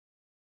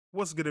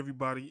What's good,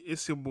 everybody?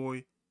 It's your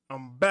boy.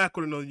 I'm back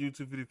with another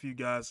YouTube video for you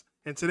guys,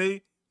 and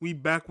today we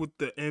back with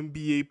the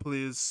NBA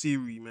Players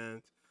series,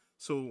 man.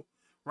 So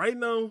right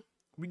now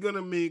we're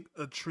gonna make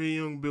a Trae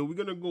Young build. We're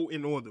gonna go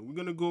in order. We're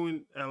gonna go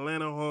in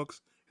Atlanta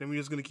Hawks, and we're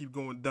just gonna keep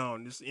going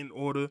down, just in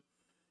order,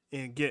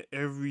 and get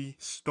every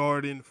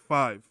starting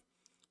five.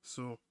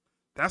 So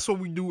that's what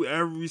we do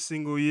every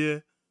single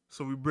year.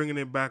 So we're bringing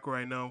it back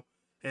right now.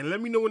 And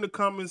let me know in the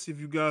comments if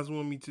you guys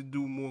want me to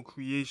do more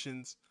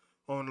creations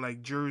on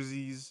like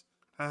jerseys.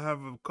 I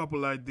have a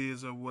couple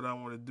ideas of what I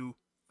want to do.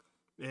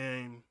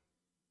 And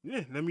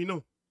yeah, let me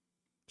know.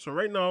 So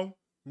right now,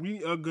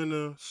 we are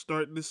gonna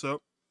start this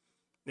up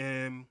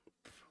and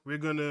we're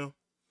gonna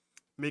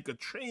make a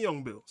Trae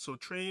Young build. So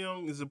Trae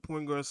Young is a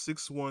point guard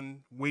 6'1",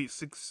 weight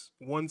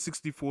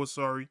 164,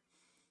 sorry.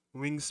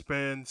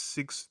 Wingspan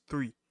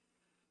 6'3".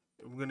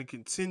 We're gonna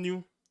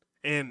continue.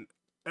 And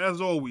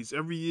as always,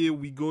 every year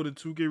we go to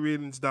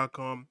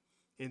 2kratings.com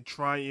and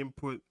try and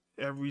put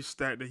every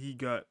stat that he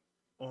got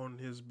on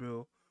his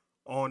bill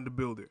on the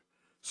builder.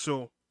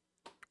 So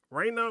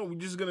right now we're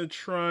just gonna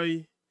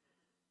try,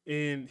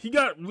 and he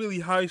got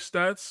really high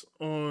stats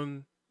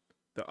on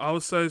the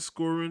outside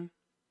scoring,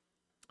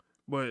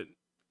 but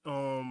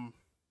we're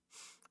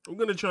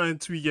gonna try and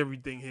tweak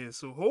everything here.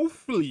 So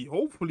hopefully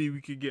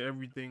we could get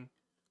everything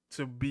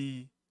to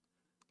be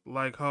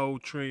like how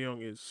Trae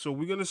Young is. So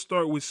we're gonna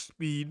start with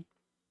speed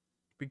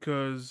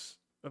because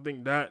I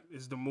think that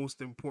is the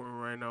most important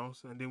right now.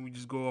 And then we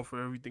just go off of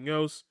everything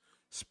else.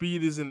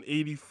 Speed is an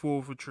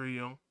 84 for Trae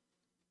Young.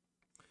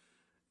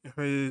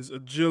 His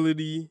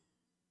agility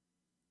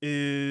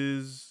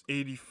is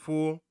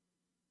 84.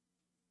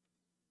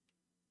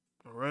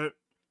 All right.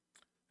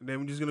 And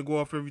then we're just going to go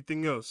off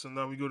everything else. So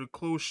now we go to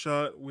close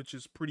shot, which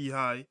is pretty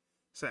high.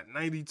 It's at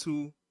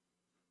 92.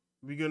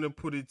 We're going to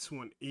put it to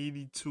an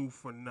 82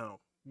 for now.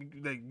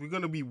 We're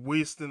going to be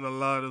wasting a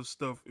lot of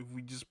stuff if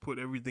we just put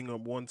everything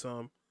up one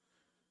time.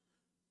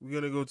 We're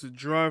going to go to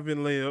drive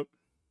and layup.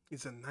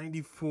 It's a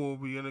 94.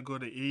 We're going to go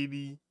to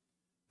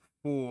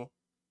 84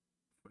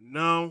 for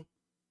now.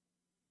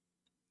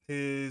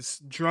 His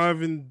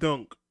drive and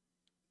dunk,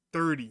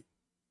 30.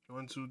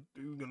 1, 2,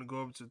 3. We're going to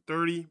go up to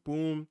 30.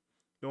 Boom.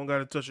 Don't got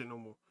to touch it no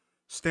more.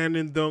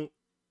 Standing dunk,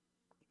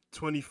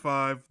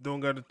 25. Don't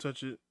got to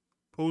touch it.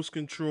 Post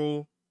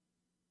control,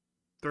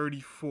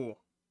 34.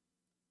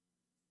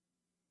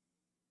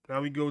 Now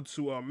we go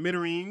to our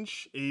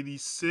mid-range,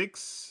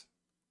 86.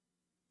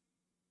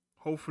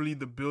 Hopefully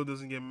the build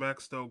doesn't get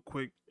maxed out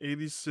quick.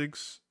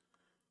 86.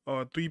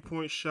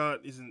 Three-point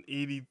shot is an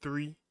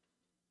 83.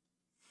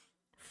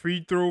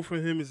 Free throw for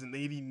him is an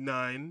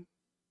 89.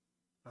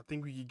 I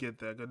think we could get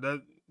that.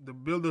 The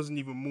build doesn't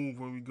even move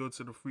when we go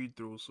to the free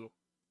throw, so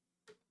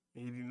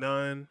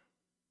 89.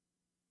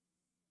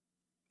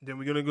 Then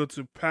we're gonna go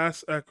to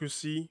pass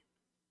accuracy,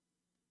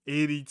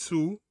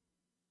 82.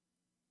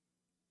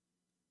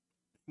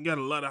 You got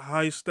a lot of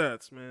high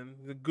stats, man.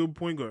 He's a good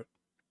point guard.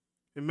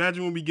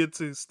 Imagine when we get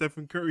to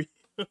Stephen Curry.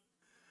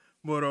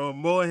 But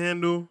ball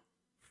handle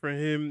for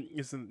him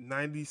is a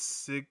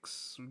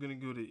 96. We're gonna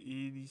go to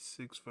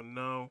 86 for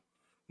now.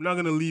 I'm not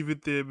gonna leave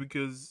it there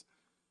because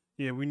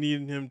yeah, we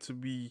need him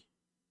to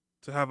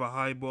have a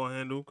high ball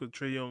handle because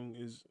Trae Young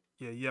is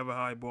you have a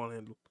high ball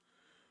handle.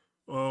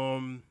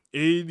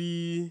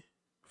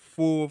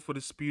 84 for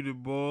the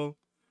speeded ball.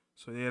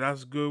 So yeah,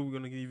 that's good. We're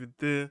gonna leave it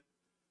there.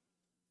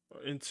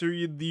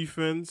 Interior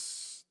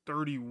defense,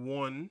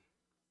 31.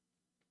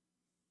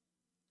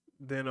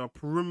 Then a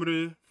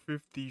perimeter,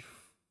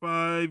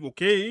 55.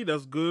 Okay,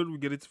 that's good. We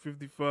get it to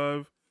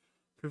 55.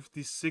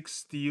 56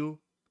 steal.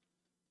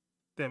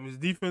 Damn, his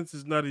defense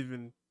is not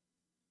even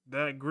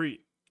that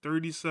great.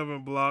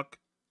 37 block.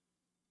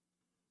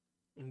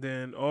 And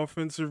then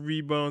offensive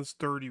rebounds,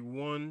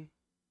 31.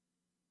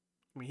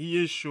 I mean,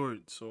 he is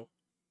short, so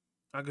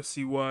I can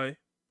see why.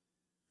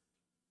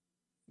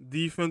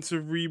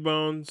 Defensive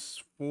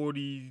rebounds,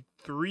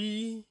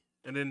 43.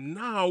 And then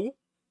now,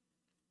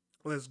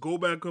 let's go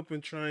back up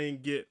and try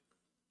and get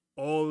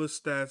all the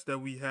stats that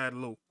we had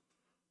low.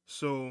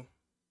 So,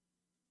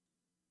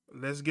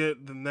 let's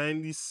get the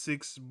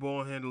 96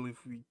 ball handle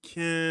if we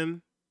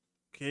can.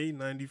 Okay,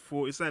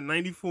 94. It's at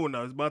 94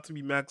 now. It's about to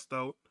be maxed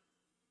out.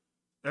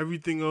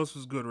 Everything else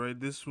was good, right?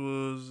 This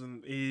was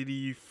an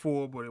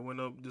 84, but it went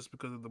up just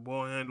because of the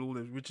ball handle,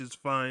 which is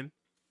fine.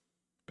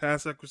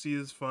 Pass accuracy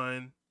is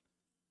fine.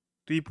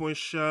 3-point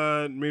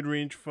shot,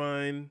 mid-range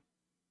fine.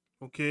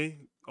 Okay.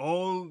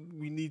 All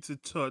we need to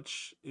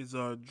touch is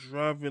our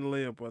drive and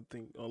layup, I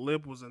think. Our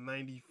layup was a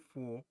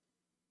 94.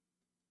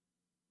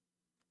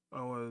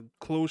 Our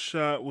close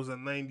shot was a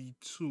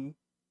 92.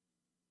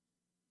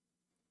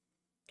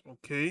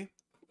 Okay.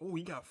 Oh,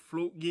 he got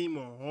float game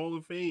on Hall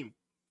of Fame.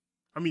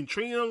 I mean,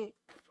 Trae Young,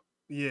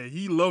 yeah,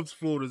 he loves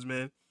floaters,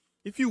 man.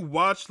 If you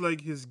watch,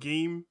 like, his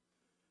game,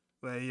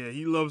 like, yeah,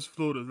 he loves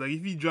floaters. Like,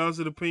 if he drives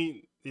to the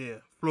paint, yeah,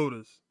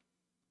 floaters.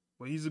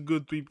 But he's a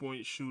good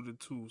three-point shooter,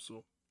 too,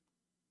 so.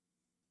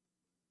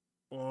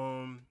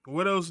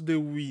 What else did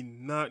we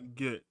not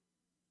get?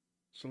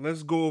 So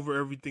let's go over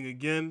everything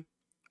again.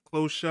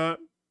 Close shot,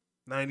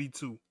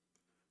 92.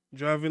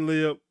 Driving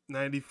layup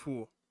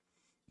 94.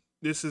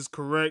 This is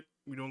correct.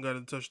 We don't got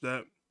to touch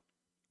that.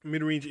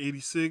 Mid range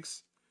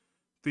 86.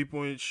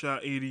 3-point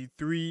shot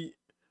 83.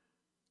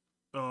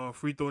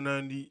 Free throw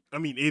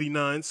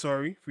 89.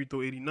 Sorry, free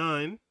throw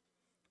 89.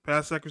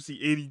 Pass accuracy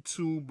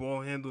 82.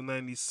 Ball handle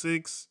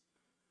 96.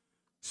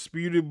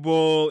 Speeded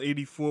ball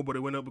 84, but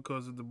it went up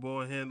because of the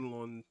ball handle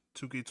on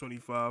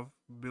 2K25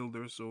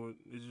 builder, so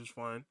it's just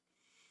fine.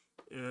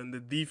 And the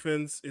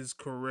defense is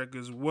correct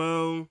as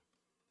well.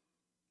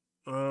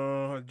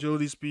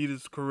 Agility speed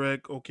is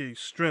correct. Okay,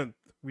 strength.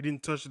 We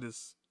didn't touch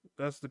this.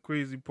 That's the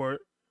crazy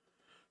part.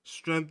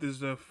 Strength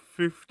is a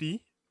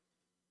 50.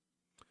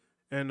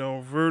 And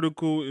our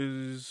vertical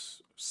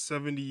is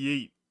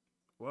 78.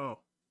 Wow.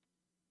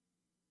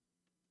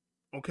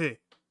 Okay.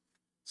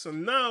 So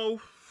now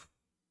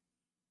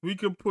we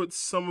could put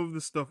some of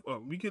the stuff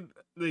up. We could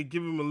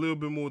give him a little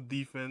bit more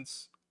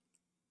defense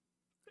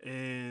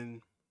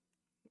and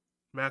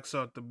max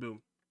out the build.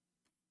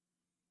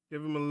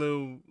 Give him a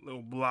little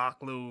block,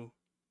 little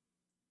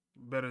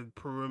better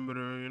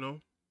perimeter, you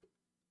know.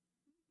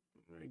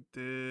 Right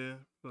there.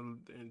 Fill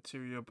the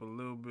interior up a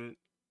little bit.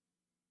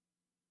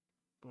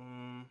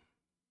 Boom.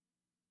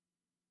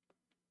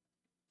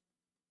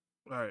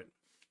 Alright.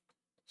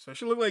 So it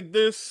should look like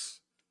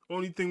this.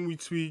 Only thing we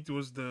tweaked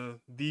was the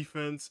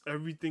defense.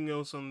 Everything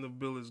else on the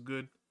build is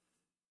good.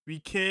 We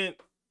can't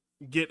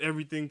get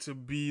everything to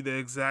be the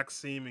exact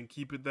same and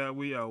keep it that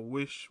way. I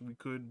wish we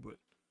could, but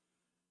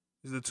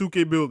it's the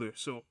 2K builder,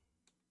 so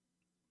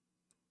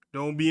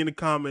don't be in the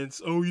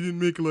comments, oh, you didn't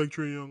make it like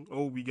Trae Young.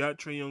 Oh, we got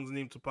Trae Young's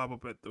name to pop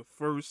up at the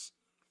first,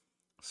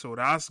 so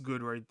that's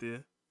good right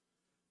there.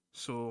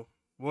 So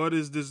what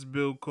is this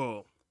build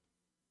called?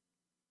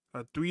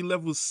 A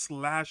 3-level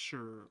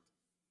slasher.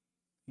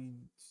 He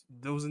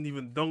doesn't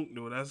even dunk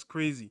though. That's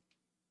crazy.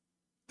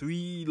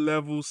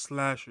 3-level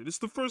slasher. This is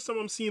the first time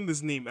I'm seeing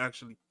this name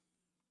actually.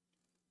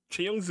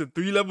 Trae Young's a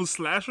 3-level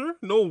slasher?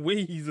 No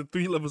way he's a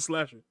 3-level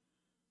slasher.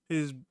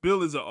 His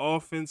build is an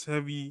offense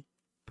heavy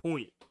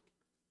point.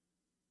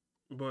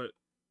 But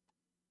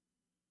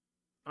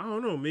I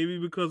don't know. Maybe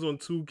because on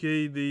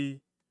 2K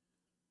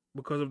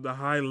because of the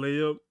high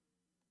layup,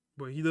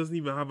 but he doesn't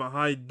even have a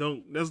high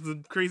dunk. That's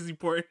the crazy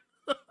part.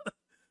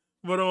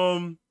 But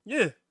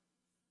yeah.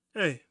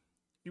 Hey, if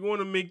you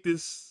want to make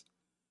this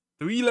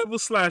 3-level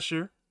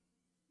slasher,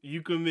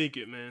 you can make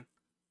it, man.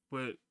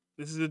 But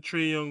this is a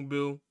Trae Young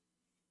build.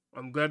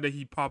 I'm glad that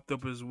he popped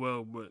up as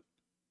well, but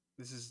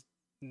this is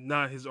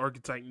not his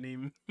archetype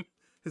name.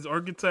 His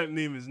archetype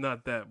name is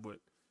not that, but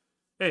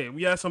hey,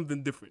 we have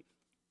something different.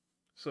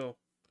 So,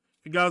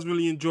 if you guys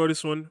really enjoy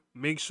this one,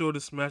 make sure to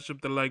smash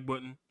up the like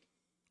button.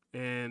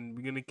 And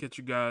we're going to catch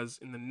you guys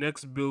in the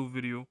next build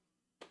video.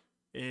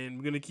 And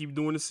we're going to keep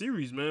doing the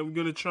series, man. We're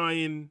going to try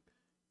and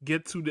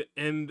get to the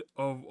end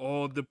of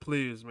all the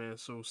players, man.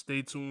 So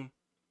stay tuned.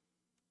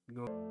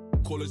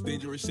 Call us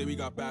dangerous, say we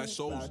got bad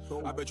souls.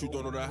 I bet you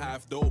don't know the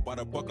half though. By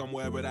the buck, I'm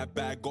wherever that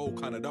bag go.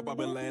 Counted up, I've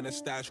been laying a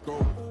stash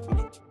grow.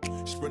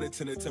 Sprinting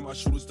to the tell my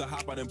shooters to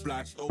hop out in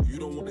black stove. You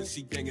don't want to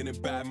see ganging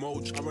in bad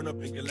mode. Try run up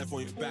and get left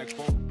on your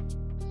backbone.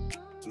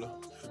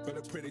 Look,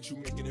 better pray that you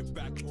making it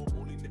back home.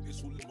 Only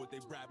niggas who live what they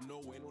rap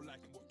know. Ain't no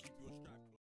lacking.